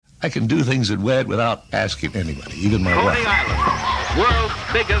I can do things at WED without asking anybody, even my wife. Coney Island, world's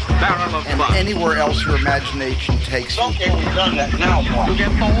biggest barrel of fun. And anywhere else your imagination takes you. Okay, we've done that. Now what? To get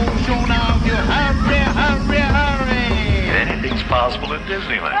the whole show now, you hurry. Anything's possible at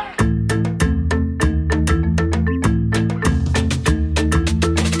Disneyland.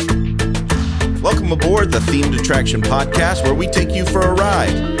 Welcome aboard the Themed Attraction Podcast, where we take you for a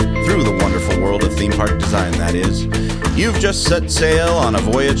ride through the wonderful world of theme park design, that is. You've just set sail on a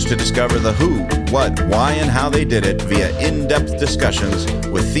voyage to discover the who, what, why, and how they did it via in-depth discussions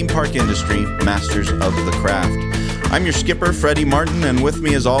with theme park industry masters of the craft. I'm your skipper, Freddie Martin, and with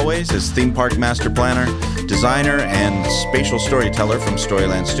me as always is theme park master planner, designer, and spatial storyteller from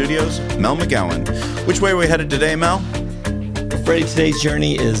Storyland Studios, Mel McGowan. Which way are we headed today, Mel? Freddie, today's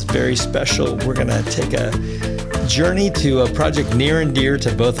journey is very special. We're going to take a journey to a project near and dear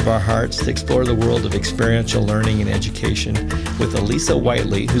to both of our hearts to explore the world of experiential learning and education with Elisa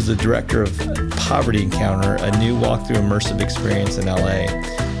Whiteley, who's the director of Poverty Encounter, a new walkthrough immersive experience in LA.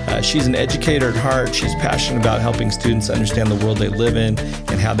 She's an educator at heart. She's passionate about helping students understand the world they live in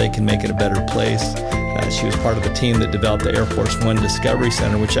and how they can make it a better place. She was part of a team that developed the Air Force One Discovery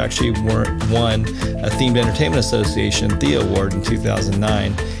Center, which actually won a Themed Entertainment Association THEA Award in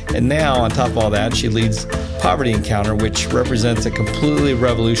 2009. And now, on top of all that, she leads Poverty Encounter, which represents a completely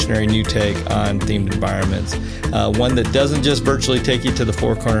revolutionary new take on themed environments. One that doesn't just virtually take you to the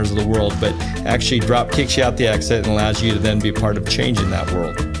four corners of the world, but actually drop kicks you out the exit and allows you to then be part of changing that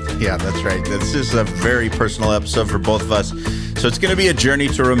world. Yeah, that's right. This is a very personal episode for both of us, so it's going to be a journey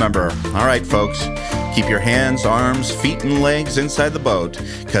to remember. All right, folks, keep your hands, arms, feet, and legs inside the boat,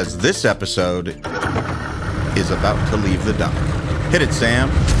 because this episode is about to leave the dock. Hit it, Sam.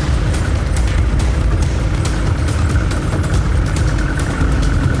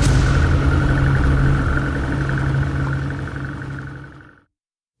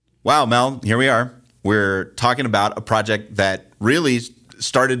 Wow, Mel, here we are. We're talking about a project that really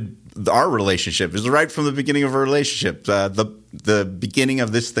started our relationship. It was right from the beginning of our relationship, the beginning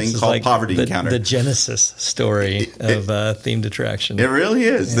of this thing called like Poverty Encounter. The genesis story of themed attraction. It really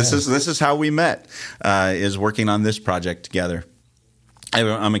is. Yeah. This is how we met, is working on this project together.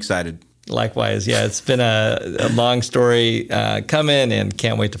 I'm excited. Likewise, yeah, it's been a long story coming, and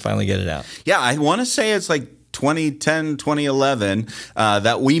can't wait to finally get it out. Yeah, I want to say it's like 2010, 2011,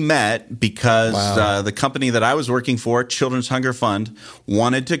 that we met because the company that I was working for, Children's Hunger Fund,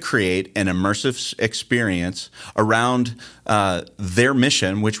 wanted to create an immersive experience around their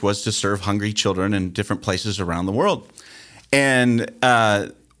mission, which was to serve hungry children in different places around the world. And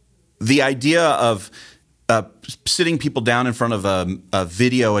the idea of sitting people down in front of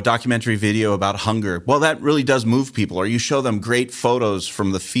a documentary video about hunger, well, that really does move people. Or you show them great photos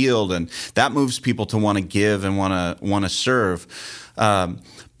from the field, and that moves people to want to give and want to serve.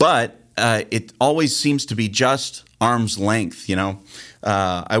 But it always seems to be just arm's length. You know,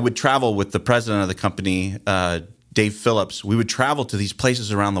 I would travel with the president of the company, Dave Phillips. We would travel to these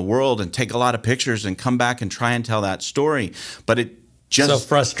places around the world and take a lot of pictures and come back and try and tell that story. But it so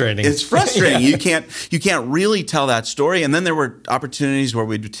frustrating. It's frustrating. Yeah. You can't really tell that story. And then there were opportunities where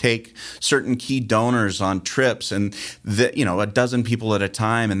we'd take certain key donors on trips, and a dozen people at a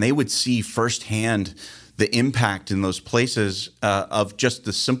time, and they would see firsthand the impact in those places of just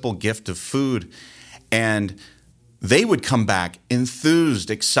the simple gift of food. And they would come back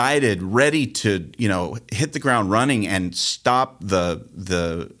enthused, excited, ready to hit the ground running and stop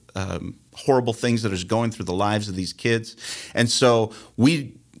the horrible things that is going through the lives of these kids. And so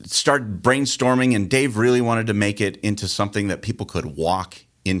we started brainstorming, and Dave really wanted to make it into something that people could walk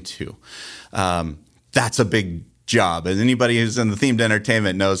into. That's a big job. And anybody who's in the themed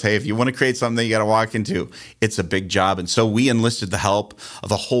entertainment knows, hey, if you want to create something that you got to walk into, it's a big job. And so we enlisted the help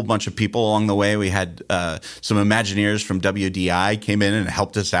of a whole bunch of people along the way. We had some Imagineers from WDI came in and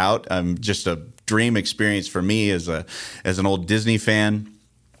helped us out. Just a dream experience for me as an old Disney fan.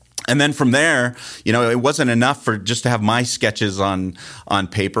 And then from there, it wasn't enough for just to have my sketches on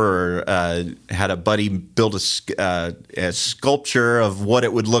paper, or had a buddy build a sculpture of what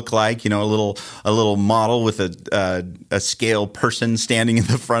it would look like. A little model with a scale person standing in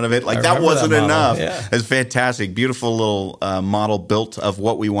the front of it. Like that wasn't enough. Yeah. It was fantastic, beautiful little model built of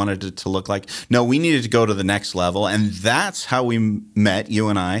what we wanted it to look like. No, we needed to go to the next level, and that's how we met. You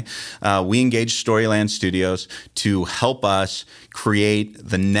and I, we engaged Storyland Studios to help us create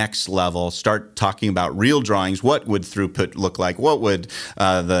the next level, start talking about real drawings. What would throughput look like? What would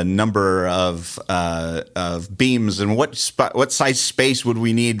the number of beams and what size space would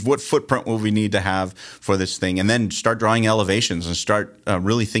we need? What footprint would we need to have for this thing? And then start drawing elevations and start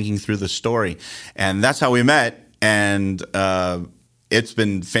really thinking through the story. And that's how we met. And it's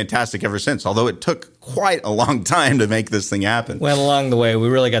been fantastic ever since, although it took quite a long time to make this thing happen. Well, along the way, we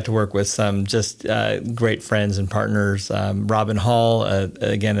really got to work with some just great friends and partners. Robin Hall,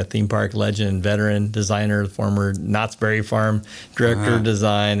 again, a theme park legend, veteran designer, former Knott's Berry Farm director of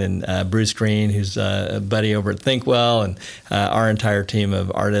design, and Bruce Green, who's a buddy over at Thinkwell, and our entire team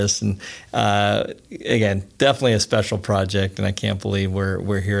of artists. And again, definitely a special project, and I can't believe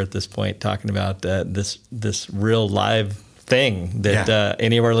we're here at this point talking about this real live thing that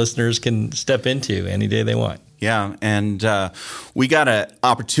any of our listeners can step into any day they want. Yeah, and we got an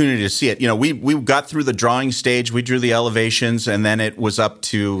opportunity to see it. We got through the drawing stage, we drew the elevations, and then it was up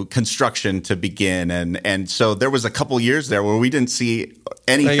to construction to begin. And so there was a couple years there where we didn't see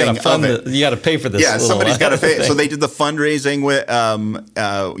anything of it. You got to pay for this. Yeah, somebody's got to pay. So they did the fundraising with,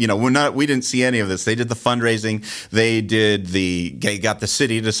 we didn't see any of this. They did the fundraising. They got the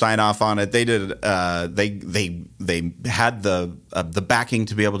city to sign off on it. They did. They had the backing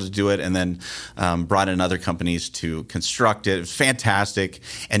to be able to do it, and then brought in other companies to construct it. It was fantastic.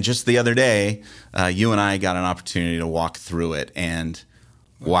 And just the other day, you and I got an opportunity to walk through it, and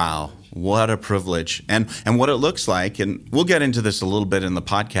wow, what a privilege. And what it looks like, and we'll get into this a little bit in the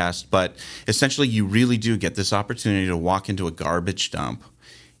podcast, but essentially you really do get this opportunity to walk into a garbage dump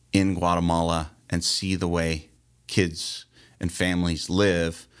in Guatemala and see the way kids and families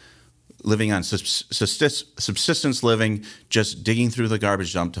living on subsistence living, just digging through the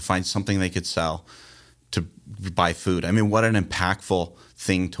garbage dump to find something they could sell to buy food. I mean, what an impactful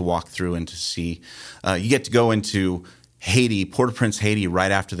thing to walk through and to see. You get to go into Haiti, Port-au-Prince, Haiti,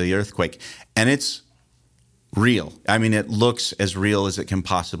 right after the earthquake, and it's real. I mean, it looks as real as it can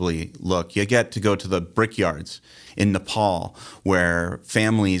possibly look. You get to go to the brickyards in Nepal, where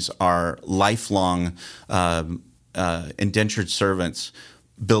families are lifelong indentured servants,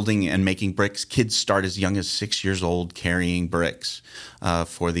 building and making bricks. Kids start as young as 6 years old carrying bricks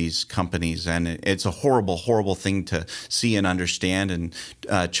for these companies. And it's a horrible, horrible thing to see and understand. And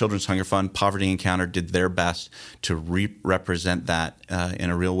Children's Hunger Fund, Poverty Encounter did their best to represent that in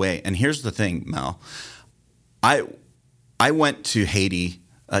a real way. And here's the thing, Mel. I went to Haiti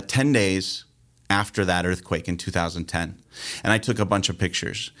 10 days after that earthquake in 2010. And I took a bunch of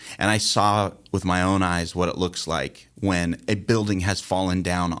pictures, and I saw with my own eyes what it looks like when a building has fallen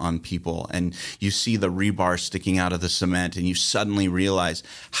down on people, and you see the rebar sticking out of the cement, and you suddenly realize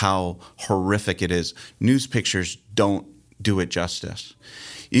how horrific it is. News pictures don't do it justice.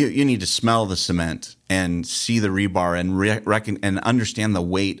 You need to smell the cement and see the rebar and and understand the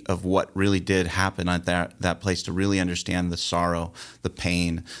weight of what really did happen at that place, to really understand the sorrow, the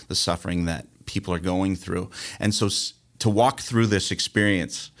pain, the suffering that people are going through. And so to walk through this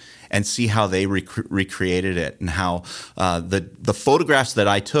experience and see how they recreated it, and how the photographs that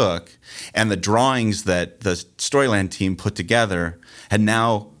I took and the drawings that the Storyland team put together had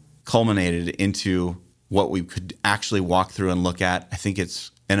now culminated into what we could actually walk through and look at. I think it's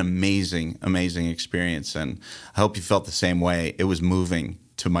an amazing, amazing experience, and I hope you felt the same way. It was moving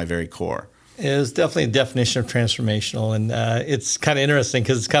to my very core. It was definitely a definition of transformational, and it's kind of interesting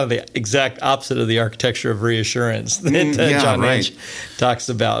because it's kind of the exact opposite of the architecture of reassurance that John Lynch talks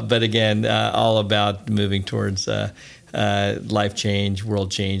about. But again, all about moving towards life change, world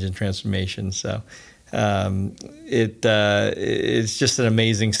change, and transformation. So it's just an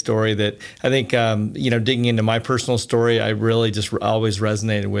amazing story that I think, digging into my personal story, I really just always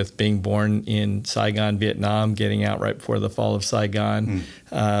resonated with being born in Saigon, Vietnam, getting out right before the fall of Saigon,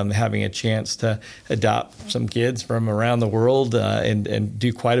 having a chance to adopt some kids from around the world and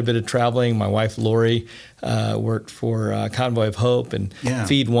do quite a bit of traveling. My wife, Lori, worked for Convoy of Hope and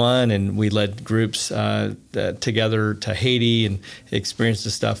Feed One, and we led groups together to Haiti and experienced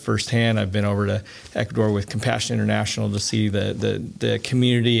the stuff firsthand. I've been over to Ecuador with Compassion International to see the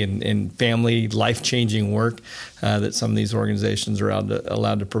community and family life-changing work that some of these organizations are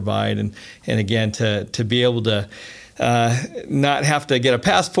allowed to provide. And again, to be able to not have to get a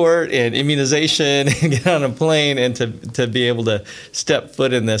passport and immunization and get on a plane, and to be able to step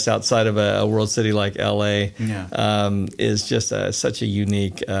foot in this outside of a world city like LA is just such a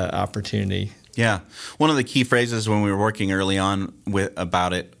unique opportunity. Yeah. One of the key phrases when we were working early on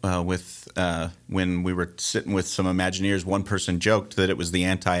about it when we were sitting with some Imagineers, one person joked that it was the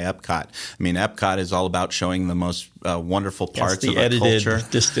anti-Epcot. I mean, Epcot is all about showing the most wonderful parts of our culture.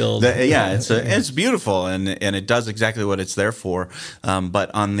 Distilled. It's beautiful, and it does exactly what it's there for. But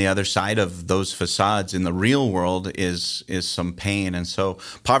on the other side of those facades in the real world is some pain. And so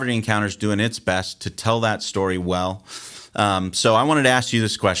Poverty Encounter is doing its best to tell that story well. So I wanted to ask you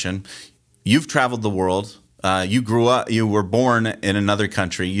this question. You've traveled the world You grew up, you were born in another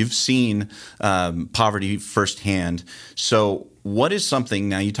country. You've seen poverty firsthand. So what is something,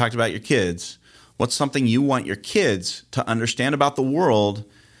 now you talked about your kids, what's something you want your kids to understand about the world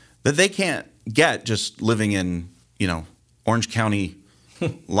that they can't get just living in, Orange County,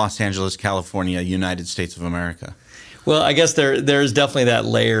 Los Angeles, California, United States of America? Well, I guess there's definitely that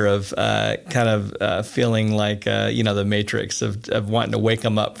layer of feeling like the Matrix of wanting to wake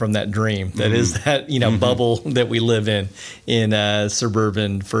them up from that dream that is that bubble that we live in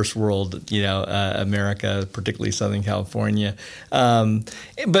suburban first world America, particularly Southern California.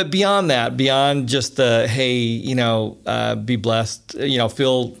 But beyond that, beyond just the be blessed,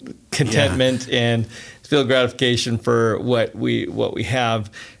 feel contentment and feel gratification for what we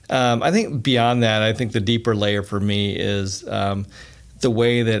have. I think beyond that, I think the deeper layer for me is the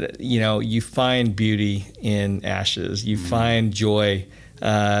way that you find beauty in ashes. You find joy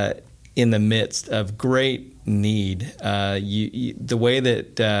in the midst of great need. The way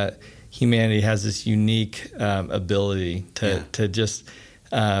that humanity has this unique ability to just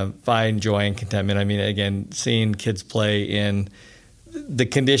find joy and contentment. I mean, again, seeing kids play in the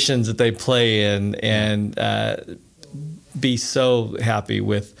conditions that they play in and be so happy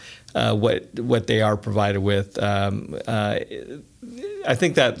with what they are provided with. I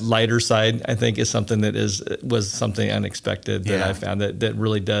think that lighter side, is something that was something unexpected that I found that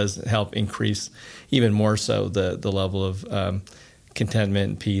really does help increase even more so the level of contentment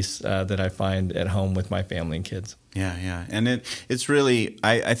and peace that I find at home with my family and kids. Yeah. And it's really,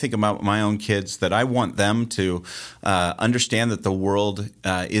 I think about my own kids, that I want them to understand that the world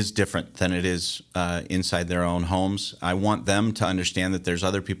is different than it is inside their own homes. I want them to understand that there's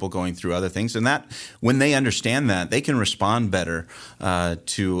other people going through other things, and that when they understand that, they can respond better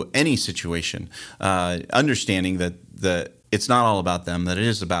to any situation, understanding that it's not all about them, that it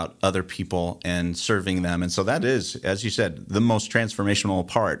is about other people and serving them. And so that is, as you said, the most transformational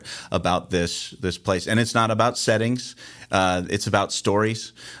part about this place. And it's not about settings. It's about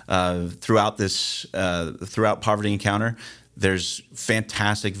stories. Throughout Poverty Encounter, there's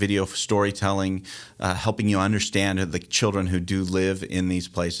fantastic video storytelling, helping you understand the children who do live in these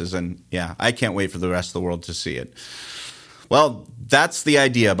places. And I can't wait for the rest of the world to see it. Well, that's the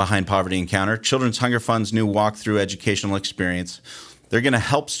idea behind Poverty Encounter, Children's Hunger Fund's new walkthrough educational experience. They're going to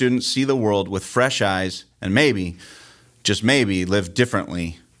help students see the world with fresh eyes and maybe, just maybe, live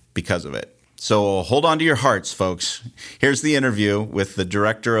differently because of it. So hold on to your hearts, folks. Here's the interview with the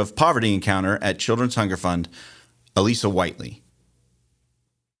director of Poverty Encounter at Children's Hunger Fund, Elisa Whiteley.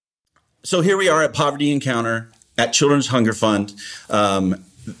 So here we are at Poverty Encounter at Children's Hunger Fund.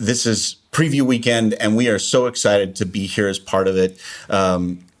 This is preview weekend, and we are so excited to be here as part of it.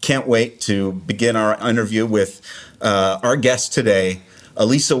 Can't wait to begin our interview with our guest today,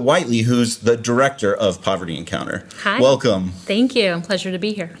 Elisa Whiteley, who's the director of Poverty Encounter. Hi. Welcome. Thank you. Pleasure to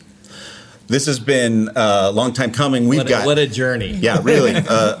be here. This has been a long time coming. What a journey. Yeah, really.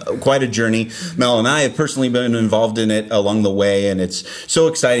 Quite a journey. Mel and I have personally been involved in it along the way, and it's so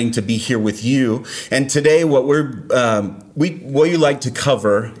exciting to be here with you. And today, what we like to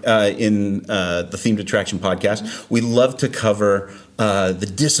cover in the Themed Attraction podcast, we love to cover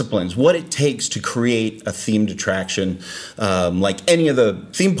the disciplines, what it takes to create a themed attraction, like any of the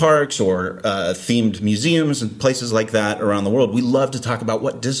theme parks or themed museums and places like that around the world. We love to talk about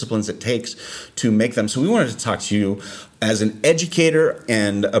what disciplines it takes to make them. So we wanted to talk to you as an educator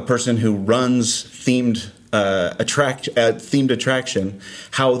and a person who runs themed attraction,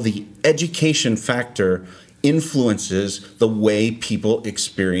 how the education factor influences the way people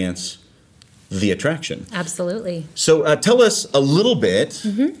experience the attraction. Absolutely. So tell us a little bit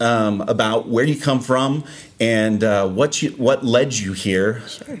about where you come from and what led you here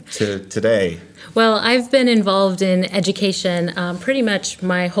to today. Well, I've been involved in education pretty much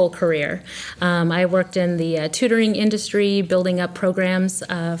my whole career. I worked in the tutoring industry, building up programs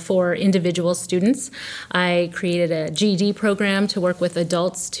for individual students. I created a GED program to work with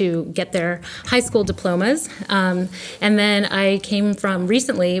adults to get their high school diplomas. And then I came from,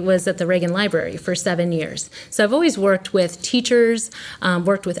 recently, was at the Reagan Library for 7 years. So I've always worked with teachers,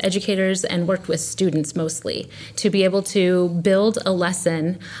 worked with educators, and worked with students mostly to be able to build a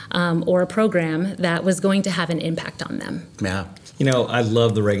lesson or a program that was going to have an impact on them. Yeah. I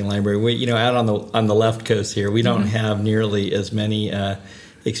love the Reagan Library. We, out on the left coast here, we don't have nearly as many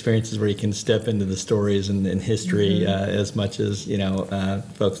experiences where you can step into the stories and history as much as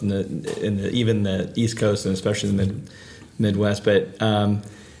folks in the even the East Coast and especially the Midwest. But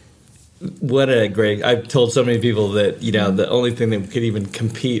what a great! I've told so many people that the only thing that could even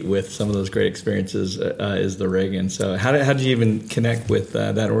compete with some of those great experiences is the Reagan. So how did you even connect with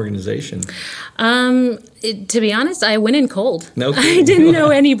that organization? To be honest, I went in cold. No I kidding. didn't know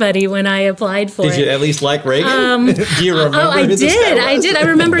anybody when I applied for it. Did you at least like Reagan? Do you remember? Oh, I who this did. guy I was? did. I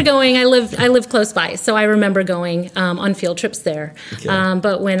remember going. I live close by, so I remember going on field trips there. Okay.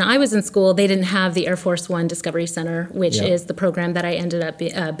 But when I was in school, they didn't have the Air Force One Discovery Center, which Yeah. is the program that I ended up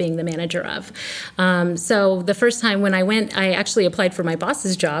being the manager of. So the first time when I went, I actually applied for my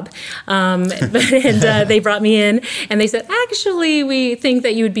boss's job, and they brought me in, and they said, "Actually, we think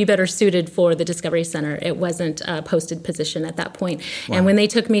that you would be better suited for the Discovery Center." It wasn't a posted position at that point. And when they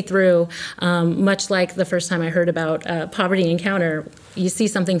took me through, much like the first time I heard about Poverty Encounter, you see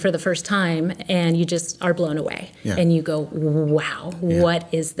something for the first time and you just are blown away. Yeah. And you go, wow, what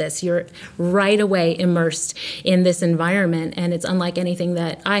is this? You're right away immersed in this environment, and it's unlike anything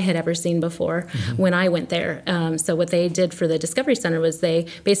that I had ever seen before when I went there. So what they did for the Discovery Center was they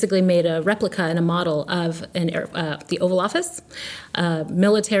basically made a replica and a model of the Oval Office,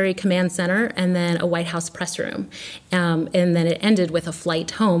 military command center, and then a White House press room. And then it ended with a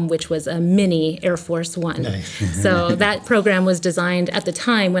flight home, which was a mini Air Force One. Nice. So that program was designed at the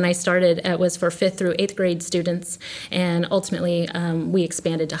time when I started. It was for 5th through 8th grade students, and ultimately we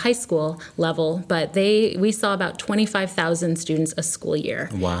expanded to high school level. But we saw about 25,000 students a school year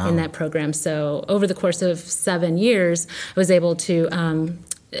in that program. So over the course of 7 years, I was able to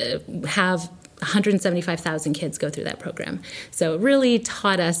have 175,000 kids go through that program. So it really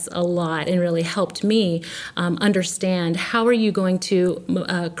taught us a lot and really helped me understand how are you going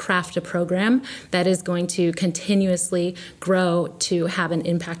to craft a program that is going to continuously grow to have an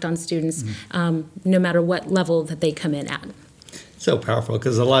impact on students no matter what level that they come in at. So powerful,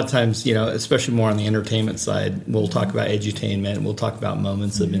 because a lot of times, especially more on the entertainment side, we'll talk about edutainment, we'll talk about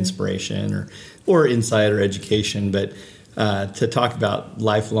moments of inspiration or insight or education, but to talk about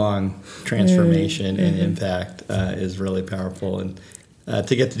lifelong transformation and impact is really powerful. And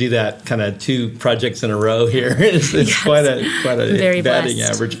to get to do that kind of 2 projects in a row here is Yes. quite a Very batting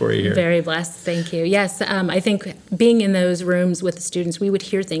blessed. average for you here. Very blessed. Thank you. Yes, I think being in those rooms with the students, we would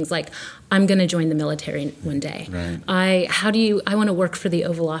hear things like, I'm going to join the military one day. Right. I want to work for the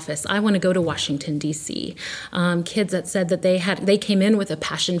Oval Office. I want to go to Washington, D.C. Kids that said that they came in with a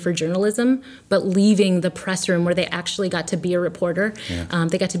passion for journalism, but leaving the press room where they actually got to be a reporter. Yeah.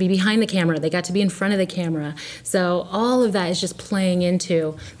 They got to be behind the camera. They got to be in front of the camera. So all of that is just playing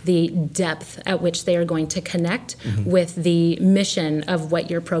into the depth at which they are going to connect with the mission of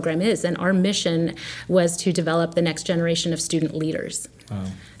what your program is. And our mission was to develop the next generation of student leaders. Wow.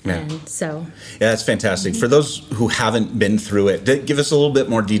 Yeah. And so, Yeah, that's fantastic. For those who haven't been through it, give us a little bit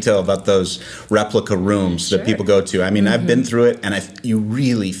more detail about those replica rooms that people go to. I mean, I've been through it, and you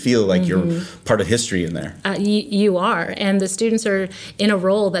really feel like you're part of history in there. you are, and the students are in a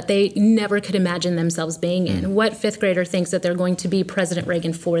role that they never could imagine themselves being in. What 5th grader thinks that they're going to be President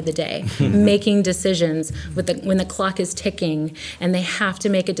Reagan for the day, making decisions when the clock is ticking, and they have to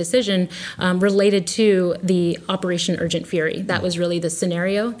make a decision related to the Operation Urgent Fury. That was really the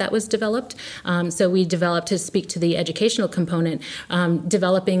scenario that was developed. So we developed, to speak to the educational component,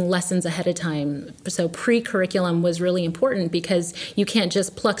 developing lessons ahead of time. So pre-curriculum was really important because you can't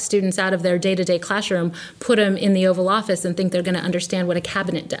just pluck students out of their day-to-day classroom, put them in the Oval Office and think they're going to understand what a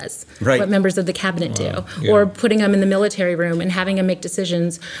cabinet does, what members of the cabinet do, or putting them in the military room and having them make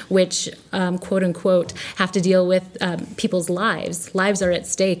decisions which, quote unquote, have to deal with people's lives. Lives are at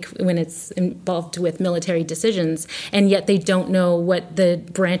stake when it's involved with military decisions, and yet they don't know what the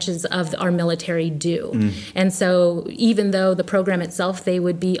branches of our military do. And so even though the program itself, they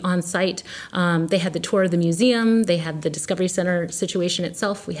would be on site, they had the tour of the museum, they had the Discovery Center situation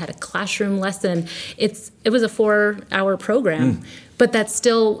itself, we had a classroom lesson. It was a 4-hour program. But that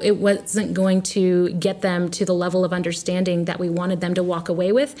still, it wasn't going to get them to the level of understanding that we wanted them to walk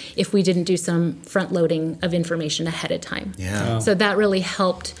away with if we didn't do some front loading of information ahead of time. Yeah. So that really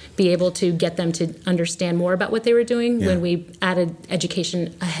helped be able to get them to understand more about what they were doing when we added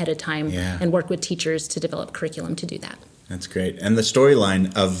education ahead of time and worked with teachers to develop curriculum to do that. That's great. And the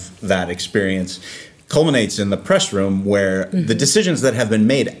storyline of that experience culminates in the press room where the decisions that have been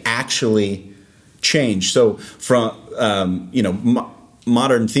made actually change. So from,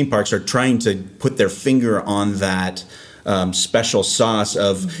 modern theme parks are trying to put their finger on that special sauce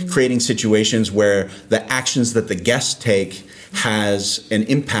of creating situations where the actions that the guests take has an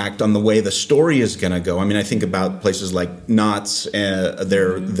impact on the way the story is going to go. I mean, I think about places like Knott's,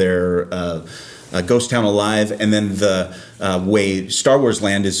 their Ghost Town Alive, and then the way Star Wars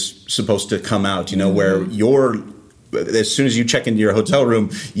Land is supposed to come out, where as soon as you check into your hotel room,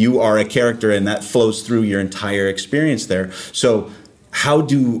 you are a character, and that flows through your entire experience there. So how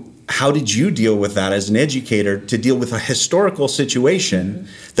do how did you deal with that as an educator, to deal with a historical situation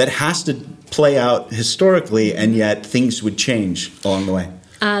that has to play out historically, and yet things would change along the way?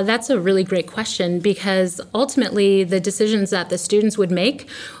 That's a really great question, because ultimately the decisions that the students would make,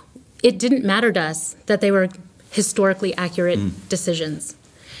 it didn't matter to us that they were historically accurate decisions,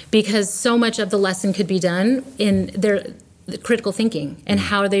 because so much of the lesson could be done in their critical thinking and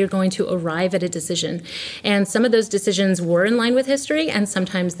how they are going to arrive at a decision. And some of those decisions were in line with history, and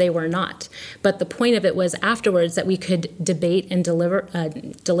sometimes they were not. But the point of it was afterwards that we could debate and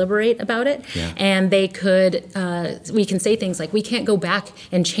deliberate about it. Yeah. And they could, we can say things like, we can't go back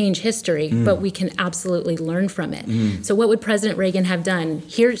and change history, but we can absolutely learn from it. So what would President Reagan have done?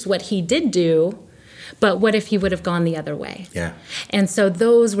 Here's what he did do, but what if he would have gone the other way? Yeah. And so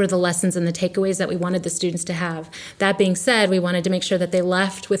those were the lessons and the takeaways that we wanted the students to have. That being said, we wanted to make sure that they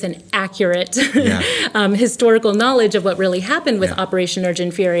left with an accurate historical knowledge of what really happened with Operation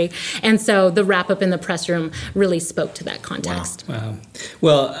Urgent Fury. And so the wrap-up in the press room really spoke to that context. Wow.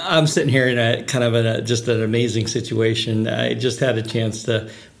 Well, I'm sitting here in a kind of just an amazing situation. I just had a chance to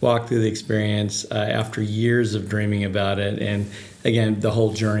walk through the experience after years of dreaming about it. And again, the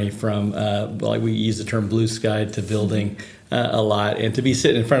whole journey from, like we use the term blue sky, to building a lot. And to be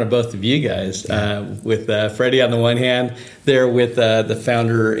sitting in front of both of you guys, with Freddie on the one hand, there with the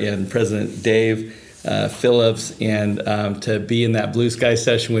founder and President Dave Phillips, and to be in that blue sky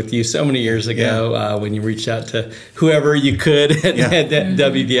session with you so many years ago when you reached out to whoever you could at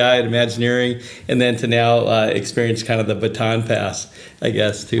WDI, at Imagineering, and then to now experience kind of the baton pass, I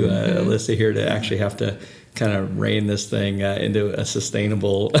guess, to Alyssa here, to actually have to kind of rein this thing into a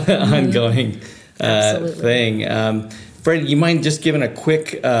sustainable, ongoing thing. Freddie, you mind just giving a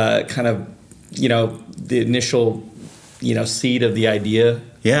quick kind of, the initial, seed of the idea?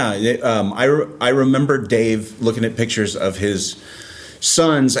 Yeah, I remember Dave looking at pictures of his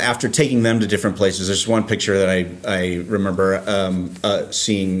sons after taking them to different places. There's one picture that I remember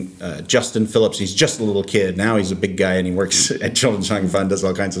seeing Justin Phillips. He's just a little kid. Now he's a big guy and he works at Children's Hunger Fund, does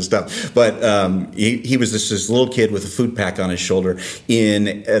all kinds of stuff. But he was this little kid with a food pack on his shoulder in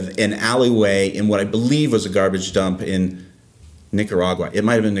an alleyway in what I believe was a garbage dump in Nicaragua. It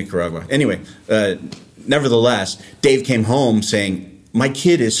might have been Nicaragua. Anyway, nevertheless, Dave came home saying, my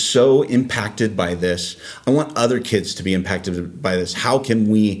kid is so impacted by this. I want other kids to be impacted by this. How can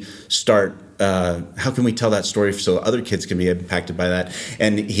we start? How can we tell that story so other kids can be impacted by that?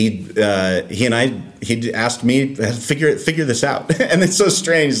 And he asked me to figure this out. And it's so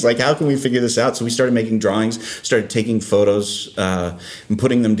strange. It's like, how can we figure this out? So we started making drawings, started taking photos, and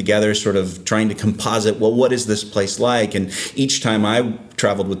putting them together, sort of trying to composite, well, what is this place like? And each time I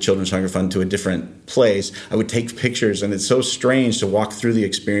traveled with Children's Hunger Fund to a different place, I would take pictures, and it's so strange to walk through the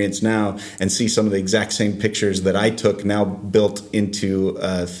experience now and see some of the exact same pictures that I took now built into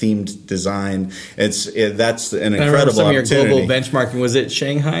themed design. That's an incredible some opportunity. Of your global benchmarking, was it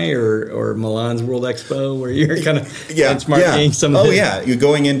Shanghai or Milan's World Expo where you're kind of benchmarking some of the... You're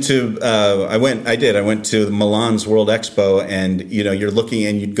going into I went to Milan's World Expo, and you're looking,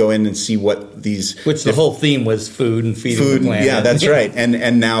 and you'd go in and see what these, which the whole theme was food and feeding the planet. Yeah, that's right.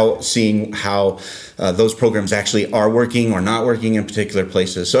 And now seeing how those programs actually are working or not working in particular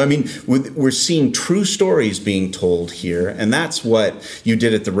places. So, I mean, we're seeing true stories being told here, and that's what you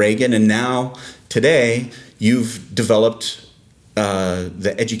did at the Reagan. And now, today, you've developed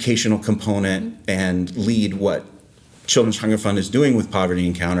the educational component and lead what Children's Hunger Fund is doing with Poverty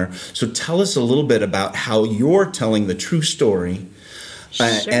Encounter. So tell us a little bit about how you're telling the true story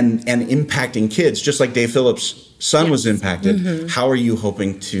and impacting kids, just like Dave Phillips' son was impacted. Mm-hmm. How are you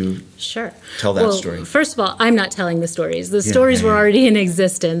hoping to tell that story? First of all, I'm not telling the stories. The stories were already in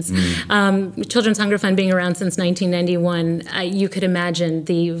existence. Children's Hunger Fund being around since 1991, you could imagine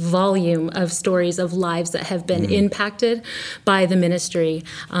the volume of stories of lives that have been impacted by the ministry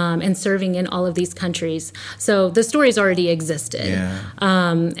and serving in all of these countries. So the stories already existed. Yeah.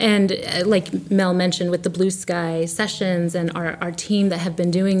 And like Mel mentioned, with the Blue Sky sessions and our team that have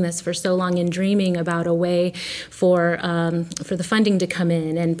been doing this for so long and dreaming about a way for the funding to come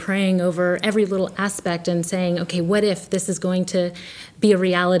in and praying over every little aspect and saying, okay, what if this is going to be a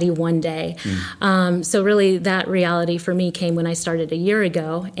reality one day? So really that reality for me came when I started a year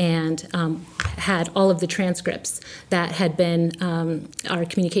ago and had all of the transcripts that had been, our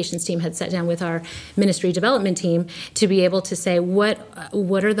communications team had sat down with our ministry development team to be able to say, what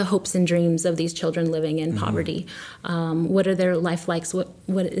are the hopes and dreams of these children living in poverty? What are their life likes?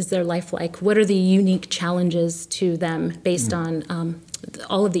 What is their life like? What are the unique challenges to them based on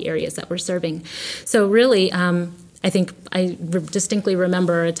all of the areas that we're serving? So really, I think I distinctly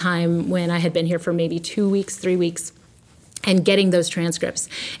remember a time when I had been here for maybe 2 weeks, 3 weeks, and getting those transcripts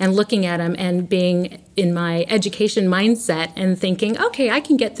and looking at them and being in my education mindset and thinking, okay, I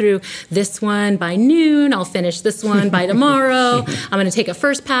can get through this one by noon. I'll finish this one by tomorrow. I'm going to take a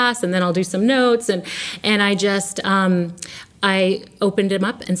first pass and then I'll do some notes. And I just, I opened them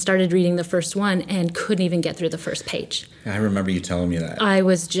up and started reading the first one and couldn't even get through the first page. I remember you telling me that. I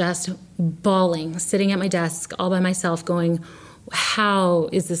was just bawling, sitting at my desk all by myself going, how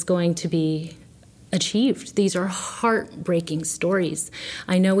is this going to be achieved? These are heartbreaking stories.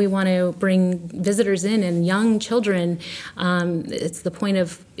 I know we want to bring visitors in and young children. It's the point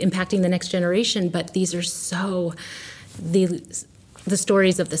of impacting the next generation, but these are so the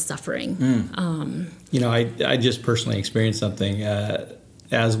stories of the suffering. I just personally experienced something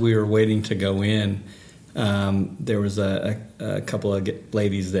as we were waiting to go in. There was a couple of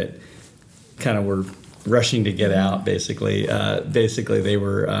ladies that kind of were rushing to get out. Basically, they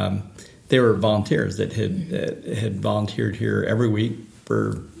were volunteers that had volunteered here every week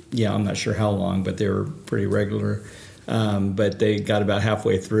for, I'm not sure how long, but they were pretty regular. But they got about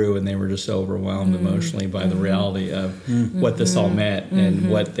halfway through and they were just so overwhelmed emotionally by the reality of what this all meant and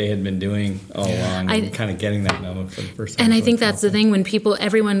what they had been doing all along, and kind of getting that moment for the first time. And I think that's the thing, when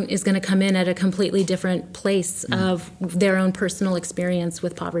everyone is going to come in at a completely different place of their own personal experience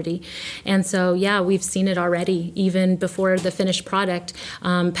with poverty. And so, we've seen it already. Even before the finished product,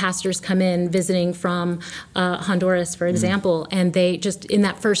 pastors come in visiting from Honduras, for example, and they just, in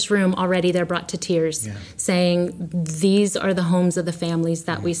that first room already, they're brought to tears, saying, these are the homes of the families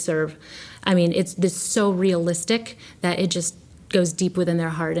that we serve. I mean, it's this so realistic that it just goes deep within their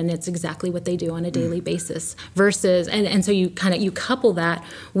heart, and it's exactly what they do on a daily basis. Versus, and so you couple that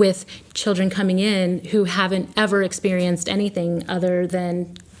with children coming in who haven't ever experienced anything other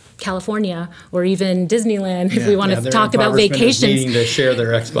than California or even Disneyland, if we want to talk about vacations. Needing to share their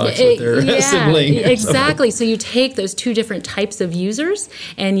Xbox with their sibling. Exactly. So you take those two different types of users,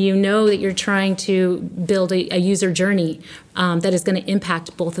 and you know that you're trying to build a user journey that is going to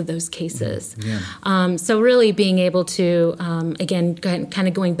impact both of those cases. So really being able to, again, kind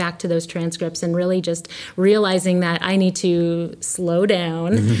of going back to those transcripts and really just realizing that I need to slow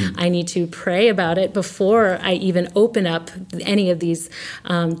down, I need to pray about it before I even open up any of these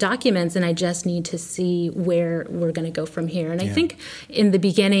documents, and I just need to see where we're going to go from here. And I think in the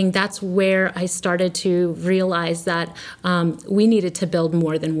beginning, that's where I started to realize that we needed to build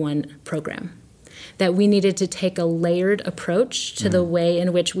more than one program, that we needed to take a layered approach to the way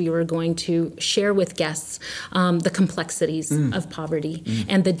in which we were going to share with guests the complexities of poverty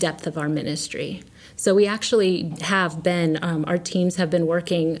and the depth of our ministry. So we actually have been, our teams have been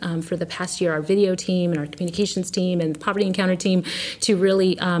working for the past year, our video team and our communications team and the Poverty Encounter team, to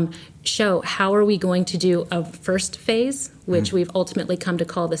really show how are we going to do a first phase, which we've ultimately come to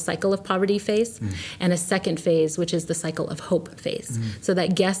call the cycle of poverty phase, and a second phase, which is the cycle of hope phase, so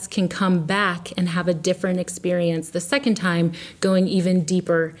that guests can come back and have a different experience the second time, going even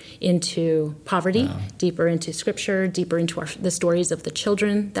deeper into poverty, deeper into scripture, deeper into the stories of the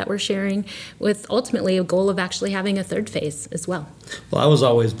children that we're sharing, with ultimately a goal of actually having a third phase as well. Well, I was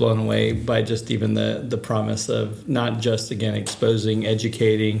always blown away by just even the promise of not just, again, exposing,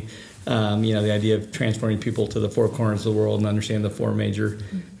 educating, the idea of transferring people to the four corners of the world and understand the four major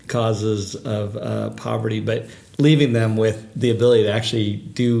causes of poverty, but leaving them with the ability to actually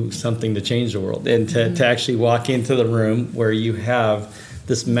do something to change the world and to actually walk into the room where you have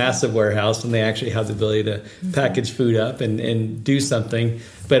this massive warehouse and they actually have the ability to package food up and do something.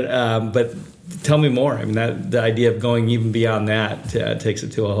 But tell me more. I mean, the idea of going even beyond that takes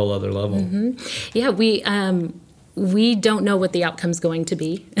it to a whole other level. Yeah, we don't know what the outcome's going to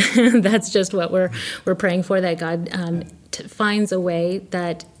be. That's just what we're praying for, that God finds a way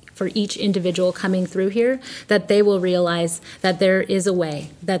that for each individual coming through here, that they will realize that there is a way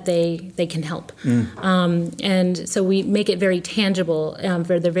that they can help. And so we make it very tangible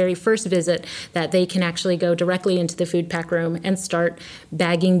for the very first visit, that they can actually go directly into the food pack room and start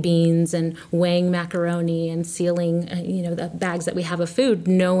bagging beans and weighing macaroni and sealing the bags that we have of food,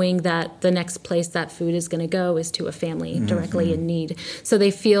 knowing that the next place that food is going to go is to a family directly in need. So they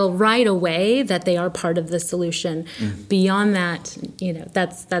feel right away that they are part of the solution. Beyond that,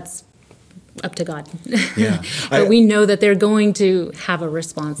 that's up to God. But we know that they're going to have a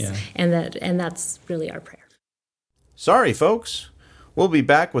response, and that's really our prayer. Sorry, folks. We'll be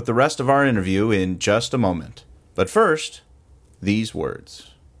back with the rest of our interview in just a moment. But first, these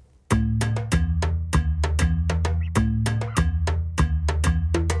words.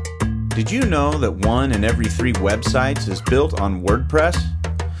 Did you know that 1 in every 3 websites is built on WordPress?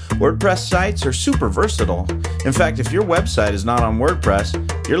 WordPress sites are super versatile. In fact, if your website is not on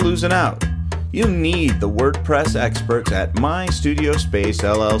WordPress, you're losing out. You need the WordPress experts at My Studio Space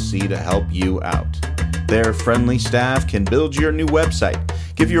LLC to help you out. Their friendly staff can build your new website,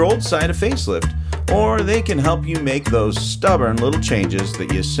 give your old site a facelift, or they can help you make those stubborn little changes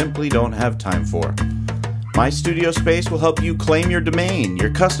that you simply don't have time for. My Studio Space will help you claim your domain,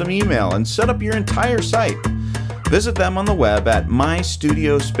 your custom email, and set up your entire site. Visit them on the web at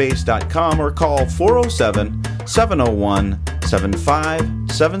mystudiospace.com or call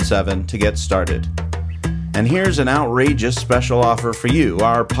 407-701-7577 to get started. And here's an outrageous special offer for you,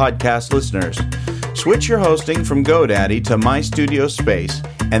 our podcast listeners. Switch your hosting from GoDaddy to My Studio Space,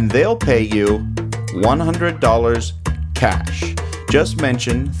 and they'll pay you $100 cash. Just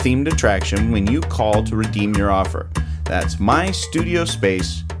mention Themed Attraction when you call to redeem your offer. That's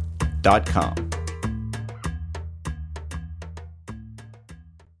mystudiospace.com.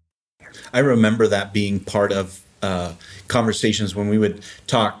 I remember that being part of conversations when we would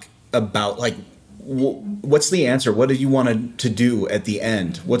talk about, like, what's the answer? What do you want to do at the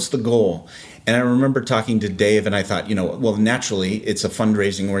end? What's the goal? And I remember talking to Dave, and I thought, well, naturally, it's a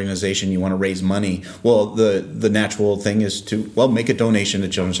fundraising organization. You want to raise money. Well, the natural thing is to, make a donation to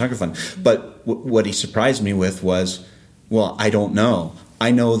Children's Hunger Fund. But what he surprised me with was, well, I don't know.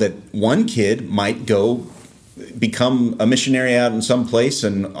 I know that one kid might go become a missionary out in some place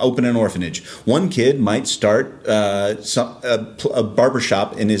and open an orphanage. One kid might start a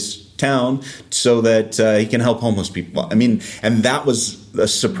barbershop in his town so that he can help homeless people. I mean, and that was a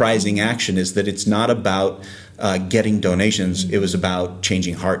surprising action, is that it's not about getting donations. It was about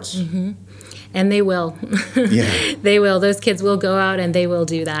changing hearts. Mm-hmm. And they will. Yeah. They will. Those kids will go out and they will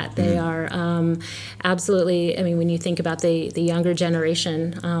do that. They are absolutely, I mean, when you think about the younger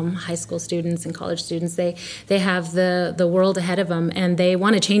generation, high school students and college students, they have the world ahead of them, and they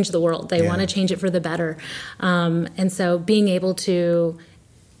want to change the world. They want to change it for the better. And so being able to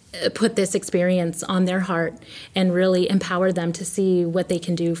put this experience on their heart and really empower them to see what they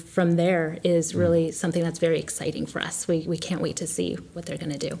can do from there is really something that's very exciting for us. We can't wait to see what they're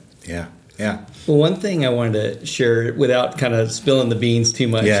going to do. Yeah. Yeah. Well, one thing I wanted to share without kind of spilling the beans too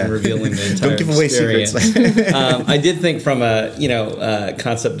much and revealing the entire Don't give away experience. secrets. I did think from a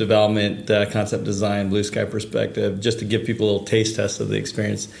concept development, concept design, Blue Sky perspective, just to give people a little taste test of the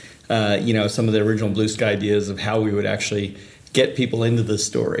experience. Some of the original Blue Sky ideas of how we would actually get people into the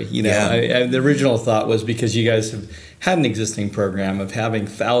story. The original thought was, because you guys have had an existing program of having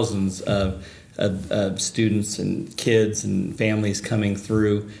thousands of students and kids and families coming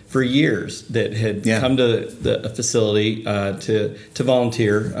through for years that had come to the facility to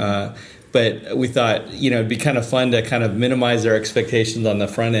volunteer. But we thought, it'd be kind of fun to kind of minimize our expectations on the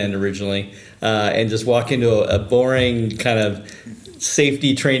front end originally, and just walk into a boring kind of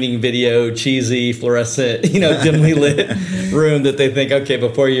safety training video, cheesy, fluorescent, dimly lit room that they think, okay,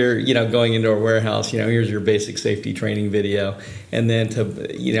 before you're, going into a warehouse, here's your basic safety training video. And then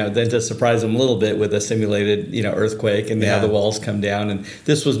to surprise them a little bit with a simulated, earthquake and how the walls come down. And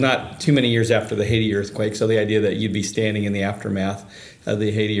this was not too many years after the Haiti earthquake. So the idea that you'd be standing in the aftermath of the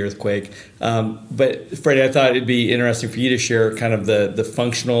Haiti earthquake. But Freddie, I thought it'd be interesting for you to share kind of the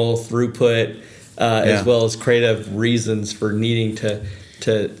functional throughput, as well as creative reasons for needing to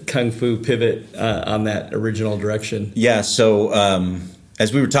kung fu pivot on that original direction. Yeah. So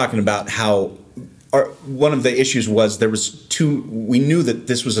as we were talking about how one of the issues was we knew that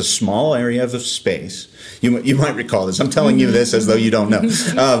this was a small area of space. You might recall this. I'm telling you this as though you don't know.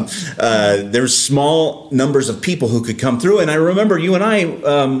 There were small numbers of people who could come through. And I remember you and I,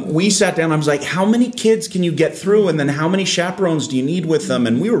 we sat down. I was like, how many kids can you get through? And then how many chaperones do you need with them?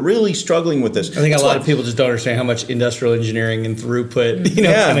 And we were really struggling with this. I think a lot of people just don't understand how much industrial engineering and throughput,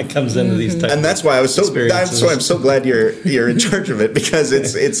 kind of comes into these types of experiences. And that's why I'm so glad you're in charge of it, because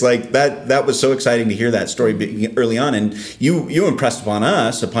it's like that was so exciting to hear that story early on. And you impressed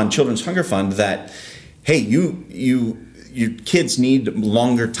upon Children's Hunger Fund that, hey, your kids need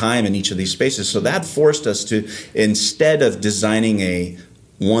longer time in each of these spaces. So that forced us to, instead of designing a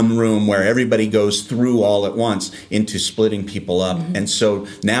one room where everybody goes through all at once, into splitting people up. And so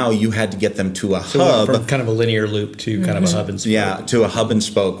now you had to get them to a hub. From kind of a linear loop to kind of a hub and spoke. Yeah, to a hub and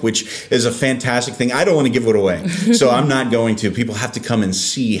spoke, which is a fantastic thing. I don't want to give it away, so I'm not going to. People have to come and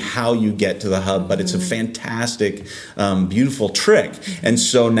see how you get to the hub, but it's a fantastic, beautiful trick. And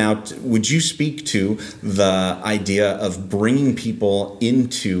so now, would you speak to the idea of bringing people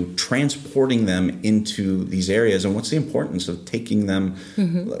into, transporting them into these areas, and what's the importance of taking them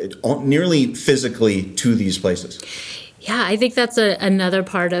nearly physically to these places? Yeah, I think that's another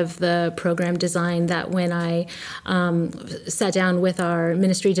part of the program design that when I sat down with our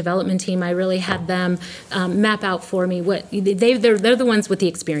ministry development team, I really had them map out for me what they're the ones with the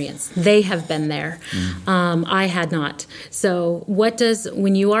experience. They have been there. I had not. So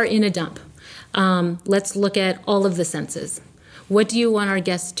when you are in a dump, let's look at all of the senses. What do you want our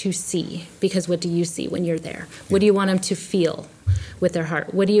guests to see? Because what do you see when you're there? What do you want them to feel with their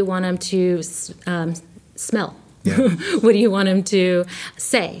heart? What do you want them to smell? Yeah. What do you want them to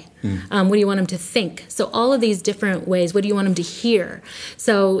say? What do you want them to think? So all of these different ways, what do you want them to hear?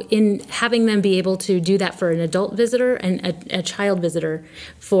 So in having them be able to do that for an adult visitor and a child visitor,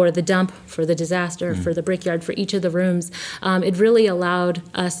 for the dump, for the disaster, for the brickyard, for each of the rooms, it really allowed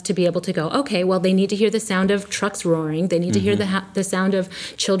us to be able to go, okay, well, they need to hear the sound of trucks roaring. They need to hear the sound of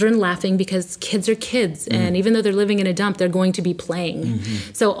children laughing, because kids are kids. And even though they're living in a dump, they're going to be playing.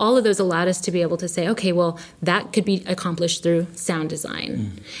 So all of those allowed us to be able to say, okay, well, that could be accomplished through sound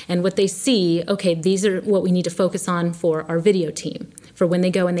design. And what they see, okay, these are what we need to focus on for our video team, for when they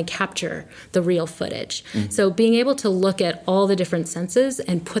go and they capture the real footage. So being able to look at all the different senses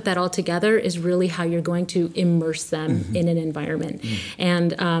and put that all together is really how you're going to immerse them in an environment.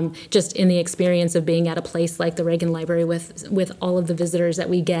 And just in the experience of being at a place like the Reagan Library with all of the visitors that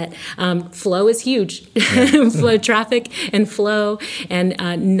we get, flow is huge. Flow, traffic and flow and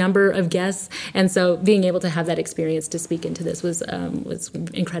number of guests. And so being able to have that experience to speak into this was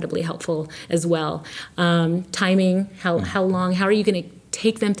incredibly helpful as well. Timing, how long, how are you going to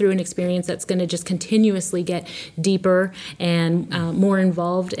take them through an experience that's going to just continuously get deeper and more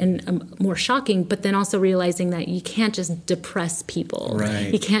involved and more shocking, but then also realizing that you can't just depress people.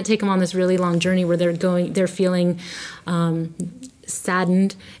 Right. You can't take them on this really long journey where they're feeling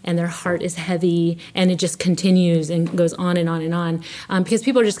saddened and their heart is heavy, and it just continues and goes on and on and on, because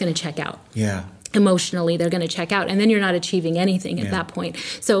people are just going to check out. Yeah. Emotionally, they're going to check out, and then you're not achieving anything at that point.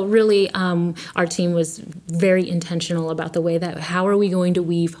 So really, our team was very intentional about the way that how are we going to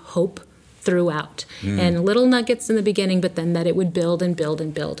weave hope throughout, and little nuggets in the beginning, but then that it would build and build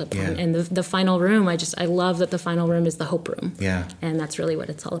and build upon. Yeah. And the final room, I love that the final room is the hope room. Yeah, and that's really what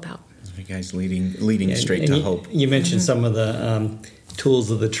it's all about. You guys leading straight to hope. You mentioned some of the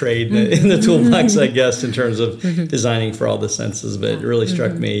tools of the trade in the toolbox, I guess, in terms of designing for all the senses. But it really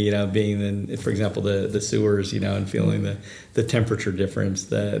struck me, being in, for example, the sewers, and feeling the temperature difference,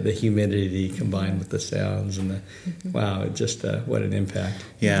 the humidity combined with the sounds, and wow, just what an impact.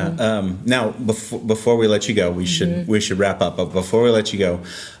 Yeah. Now, before we let you go, we should wrap up. But before we let you go,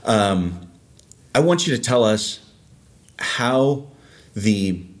 I want you to tell us how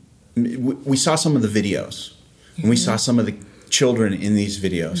we saw some of the videos, and we saw some of the children in these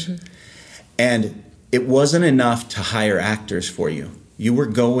videos, and it wasn't enough to hire actors for you. You were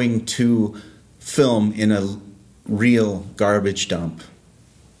going to film in a real garbage dump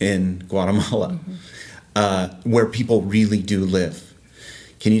in Guatemala, where people really do live.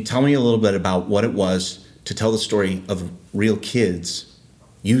 Can you tell me a little bit about what it was to tell the story of real kids,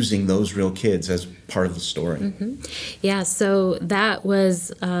 using those real kids as part of the story? Yeah, so that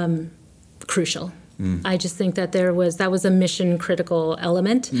was crucial. I just think that that was a mission critical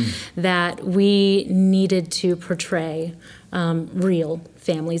element that we needed to portray real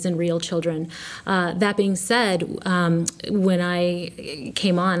families and real children. That being said, when I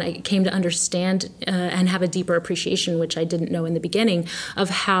came on, I came to understand and have a deeper appreciation, which I didn't know in the beginning, of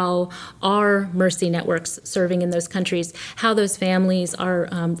how our Mercy networks serving in those countries, how those families are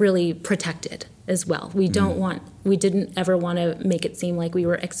really protected as well. We didn't ever want to make it seem like we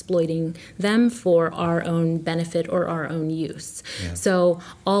were exploiting them for our own benefit or our own use. Yeah. So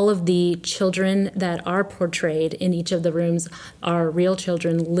all of the children that are portrayed in each of the rooms are real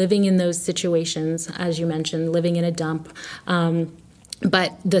children living in those situations, as you mentioned, living in a dump.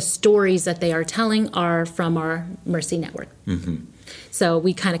 But the stories that they are telling are from our Mercy network. So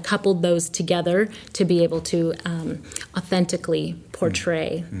we kind of coupled those together to be able to authentically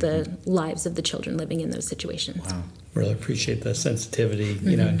portray the lives of the children living in those situations. Wow. Really appreciate the sensitivity,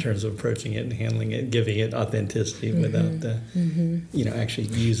 in terms of approaching it and handling it, giving it authenticity without actually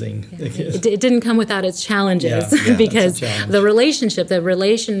using the kids. It didn't come without its challenges, because the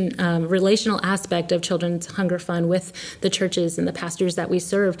relational aspect of Children's Hunger Fund with the churches and the pastors that we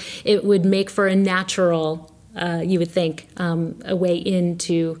serve, it would make for a natural, you would think, a way in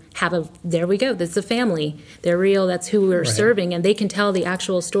to have there we go, this is a family. They're real, that's who we're serving, and they can tell the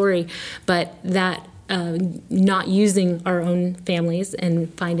actual story, but that not using our own families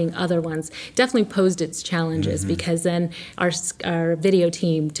and finding other ones definitely posed its challenges, because then our video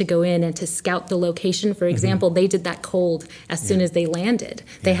team to go in and to scout the location, for example, they did that cold as soon as they landed.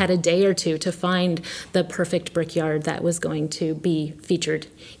 They had a day or two to find the perfect brickyard that was going to be featured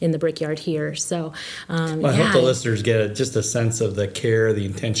in the brickyard here. So I hope the listeners get just a sense of the care, the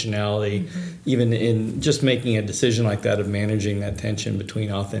intentionality, even in just making a decision like that, of managing that tension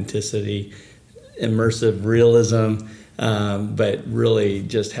between authenticity, immersive realism, but really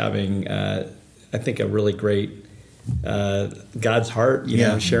just having, I think, a really great God's heart,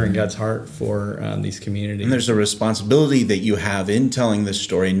 sharing God's heart for these communities. And there's a responsibility that you have in telling this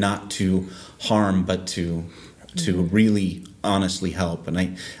story, not to harm, but to really honestly help. And I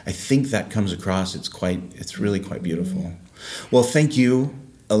think that comes across. It's really quite beautiful. Well, thank you,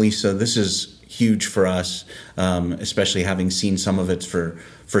 Elisa. This is huge for us, especially having seen some of it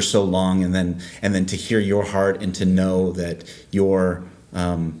for so long, and then to hear your heart and to know that your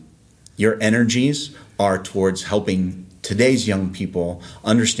energies are towards helping today's young people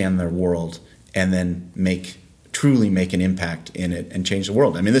understand their world, and then truly make an impact in it and change the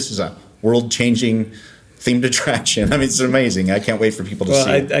world. I mean, this is a world-changing themed attraction. I mean, it's amazing. I can't wait for people to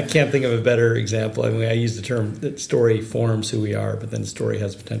see it. I can't think of a better example. I mean, I use the term that story forms who we are, but then story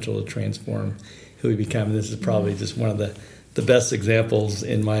has potential to transform who we become. And this is probably just one of the best examples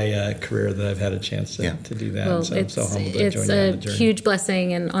in my career that I've had a chance to do that. Well, so I'm so humbled to join you on the journey. It's a huge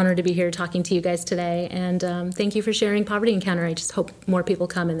blessing and honor to be here talking to you guys today. And thank you for sharing Poverty Encounter. I just hope more people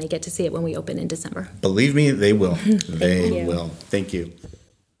come and they get to see it when we open in December. Believe me, they will. They will. Thank you.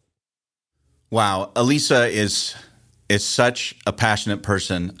 Wow, Elisa is such a passionate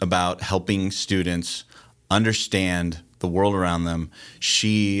person about helping students understand the world around them.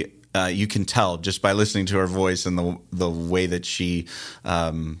 She, you can tell just by listening to her voice and the way that she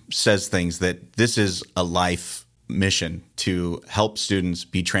says things, that this is a life mission to help students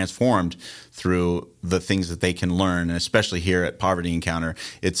be transformed through the things that they can learn, and especially here at Poverty Encounter.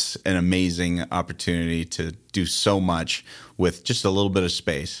 It's an amazing opportunity to do so much with just a little bit of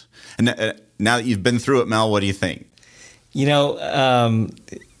space. And now that you've been through it, Mel, what do you think?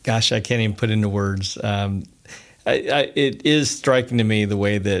 Gosh, I can't even put into words. It is striking to me the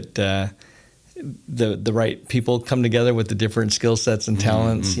way that the right people come together with the different skill sets and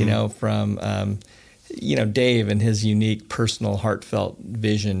talents, from Dave and his unique personal heartfelt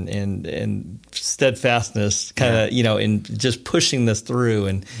vision and steadfastness kind of, in just pushing this through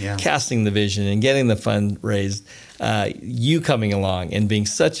and casting the vision and getting the fund raised, you coming along and being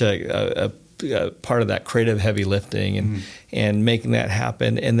such a part of that creative heavy lifting and making that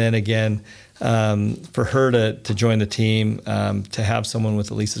happen. And then again, for her to join the team, to have someone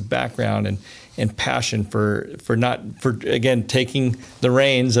with Elisa's background and passion for again taking the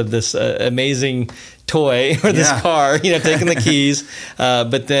reins of this amazing toy or this car, taking the keys,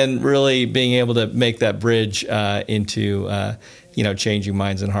 but then really being able to make that bridge into changing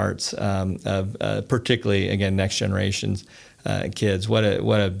minds and hearts of particularly again next generations kids. What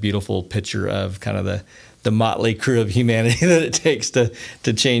a beautiful picture of kind of the motley crew of humanity that it takes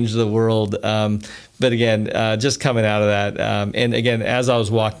to change the world. But again, just coming out of that, and again, as I was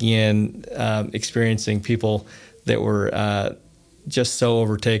walking in, experiencing people that were just so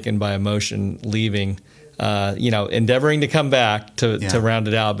overtaken by emotion, leaving, endeavoring to come back to round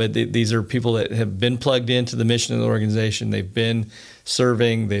it out. But these are people that have been plugged into the mission of the organization. They've been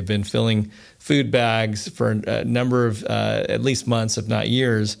serving. They've been filling food bags for a number of at least months, if not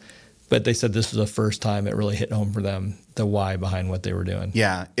years. But they said this was the first time it really hit home for them, the why behind what they were doing.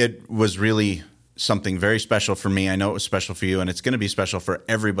 Yeah, it was really something very special for me. I know it was special for you, and it's going to be special for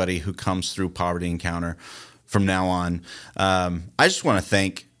everybody who comes through Poverty Encounter from now on. I just want to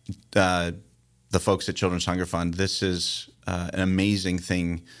thank the folks at Children's Hunger Fund. This is an amazing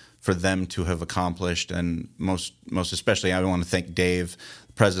thing for them to have accomplished, and most especially, I want to thank Dave,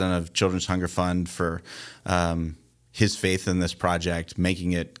 president of Children's Hunger Fund, for his faith in this project,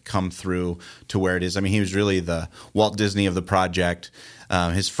 making it come through to where it is. I mean, he was really the Walt Disney of the project.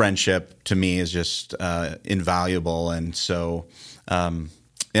 His friendship to me is just invaluable. And so, and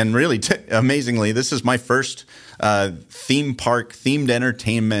really, amazingly, this is my first theme park, themed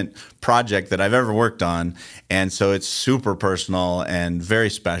entertainment project that I've ever worked on. And so it's super personal and very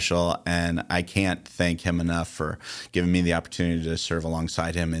special. And I can't thank him enough for giving me the opportunity to serve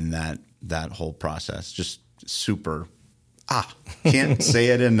alongside him in that whole process. Just super, can't say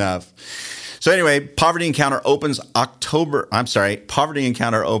it enough. So anyway, Poverty Encounter opens Poverty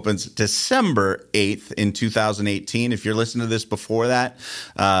Encounter opens December 8th in 2018. If you're listening to this before that,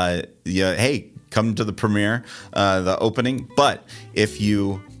 hey, come to the premiere, the opening. But if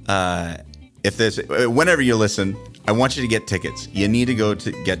you whenever you listen, I want you to get tickets. You need to go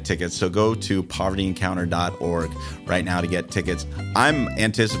to get tickets. So go to povertyencounter.org right now to get tickets. I'm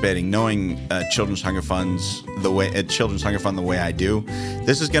anticipating, knowing Children's Hunger Fund the way I do,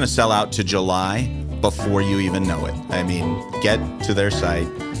 this is going to sell out to July before you even know it. I mean, get to their site,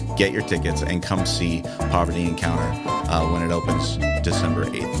 get your tickets, and come see Poverty Encounter when it opens December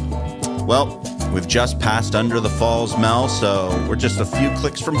 8th. Well, we've just passed Under the Falls, Mel, so we're just a few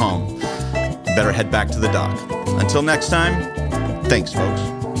clicks from home. Better head back to the dock. Until next time, thanks, folks.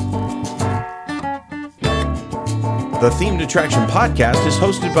 The Themed Attraction Podcast is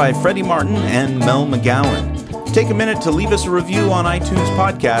hosted by Freddie Martin and Mel McGowan. Take a minute to leave us a review on iTunes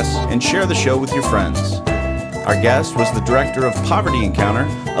Podcasts and share the show with your friends. Our guest was the director of Poverty Encounter,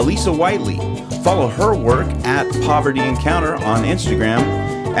 Elisa Whiteley. Follow her work at Poverty Encounter on Instagram,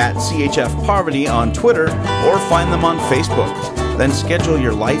 at CHF Poverty on Twitter, or find them on Facebook. Then schedule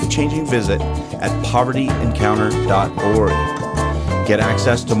your life-changing visit at povertyencounter.org. Get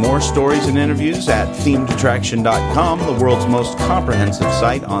access to more stories and interviews at themedattraction.com, the world's most comprehensive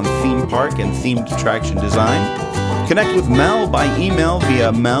site on theme park and themed attraction design. Connect with Mel by email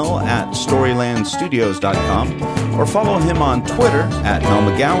via mel@storylandstudios.com or follow him on Twitter at Mel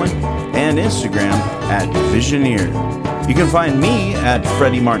McGowan and Instagram at Visioneer. You can find me at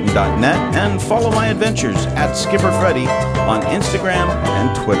freddymartin.net and follow my adventures at Skipper Freddy on Instagram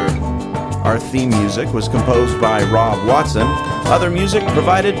and Twitter. Our theme music was composed by Rob Watson. Other music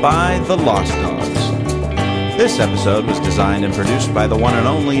provided by The Lost Dogs. This episode was designed and produced by the one and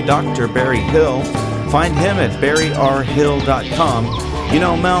only Dr. Barry Hill. Find him at barryrhill.com. You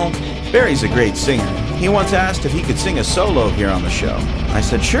know, Mel, Barry's a great singer. He once asked if he could sing a solo here on the show. I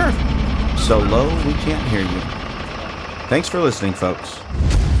said, sure. So low we can't hear you. Thanks for listening, folks.